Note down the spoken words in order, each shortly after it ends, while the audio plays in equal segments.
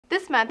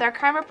month, our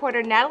crime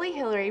reporter Natalie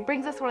Hillary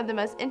brings us one of the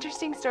most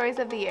interesting stories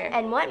of the year.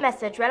 And what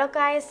message Red Oak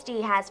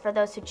ISD has for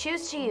those who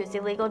choose to use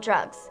illegal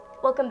drugs.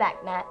 Welcome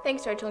back, Nat.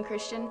 Thanks, Rachel and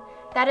Christian.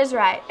 That is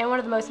right. In one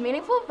of the most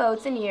meaningful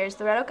votes in years,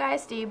 the Red Oak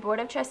ISD Board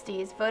of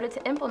Trustees voted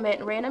to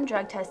implement random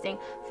drug testing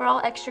for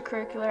all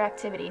extracurricular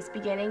activities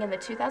beginning in the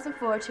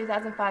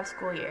 2004-2005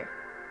 school year.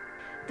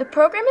 The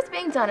program is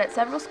being done at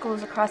several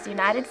schools across the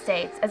United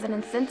States as an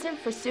incentive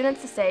for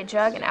students to stay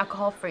drug and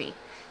alcohol free.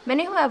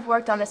 Many who have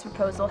worked on this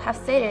proposal have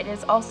stated it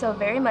is also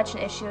very much an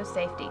issue of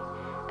safety.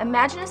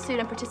 Imagine a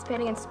student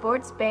participating in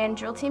sports, band,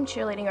 drill team,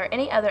 cheerleading, or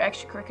any other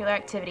extracurricular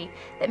activity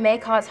that may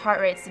cause heart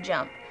rates to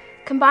jump.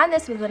 Combine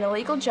this with an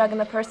illegal drug in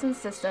the person's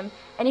system,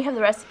 and you have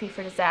the recipe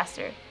for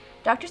disaster.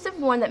 Doctors have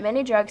warned that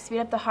many drugs speed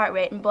up the heart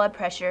rate and blood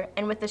pressure,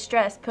 and with the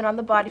stress put on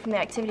the body from the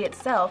activity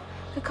itself,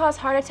 could cause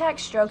heart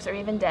attacks, strokes, or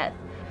even death.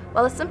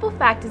 While the simple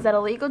fact is that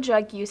illegal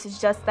drug use is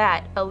just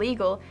that,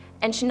 illegal,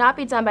 and should not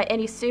be done by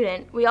any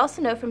student, we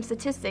also know from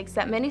statistics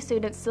that many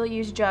students still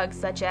use drugs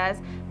such as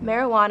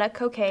marijuana,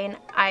 cocaine,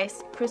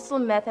 ice, crystal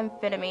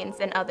methamphetamines,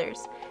 and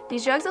others.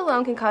 These drugs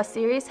alone can cause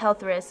serious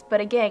health risks,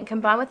 but again,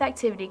 combined with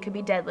activity, could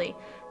be deadly.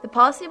 The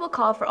policy will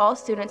call for all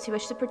students who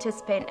wish to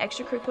participate in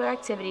extracurricular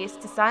activities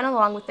to sign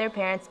along with their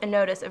parents a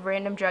notice of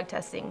random drug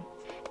testing.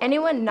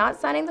 Anyone not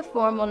signing the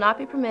form will not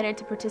be permitted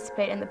to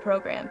participate in the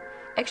program.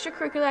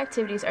 Extracurricular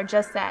activities are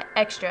just that,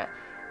 extra,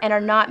 and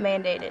are not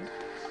mandated.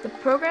 The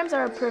programs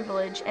are a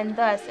privilege, and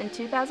thus, in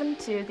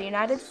 2002, the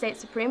United States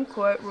Supreme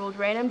Court ruled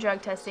random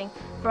drug testing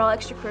for all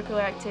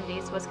extracurricular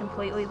activities was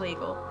completely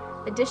legal.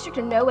 The district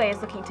in no way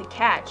is looking to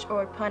catch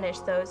or punish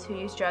those who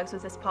use drugs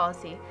with this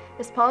policy.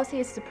 This policy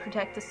is to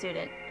protect the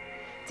student.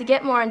 To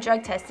get more on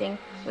drug testing,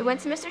 we went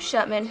to Mr.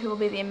 Shutman, who will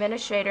be the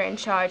administrator in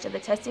charge of the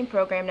testing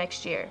program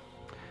next year.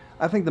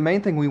 I think the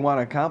main thing we want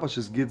to accomplish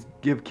is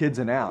give kids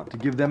an out, to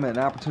give them an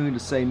opportunity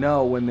to say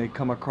no when they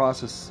come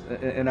across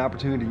an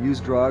opportunity to use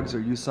drugs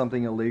or use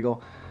something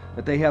illegal,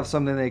 that they have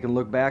something they can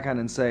look back on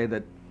and say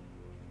that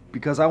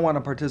because I want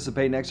to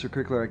participate in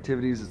extracurricular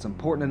activities, it's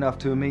important enough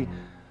to me,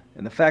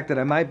 and the fact that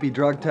I might be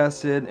drug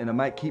tested and it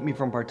might keep me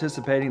from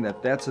participating,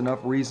 that's enough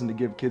reason to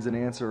give kids an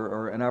answer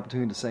or an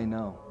opportunity to say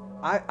no.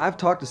 I've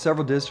talked to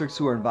several districts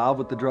who are involved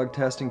with the drug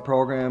testing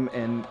program,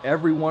 and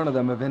every one of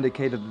them have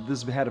indicated that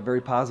this has had a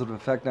very positive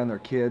effect on their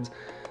kids,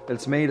 that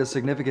it's made a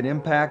significant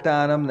impact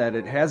on them, that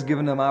it has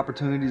given them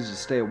opportunities to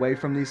stay away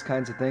from these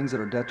kinds of things that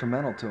are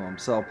detrimental to them.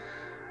 So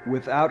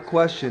without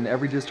question,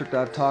 every district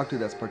I've talked to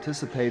that's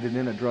participated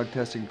in a drug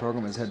testing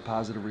program has had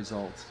positive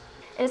results.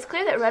 It is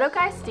clear that Red Oak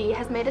ISD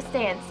has made a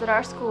stance that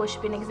our school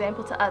should be an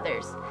example to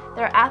others.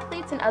 That our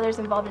athletes and others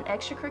involved in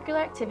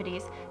extracurricular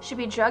activities should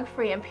be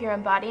drug-free and pure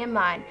in body and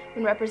mind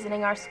when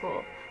representing our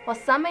school. While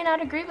some may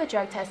not agree with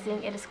drug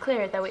testing, it is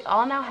clear that we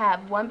all now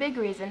have one big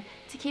reason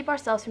to keep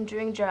ourselves from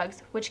doing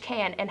drugs, which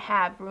can and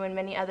have ruined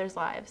many others'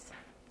 lives.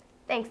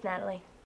 Thanks, Natalie.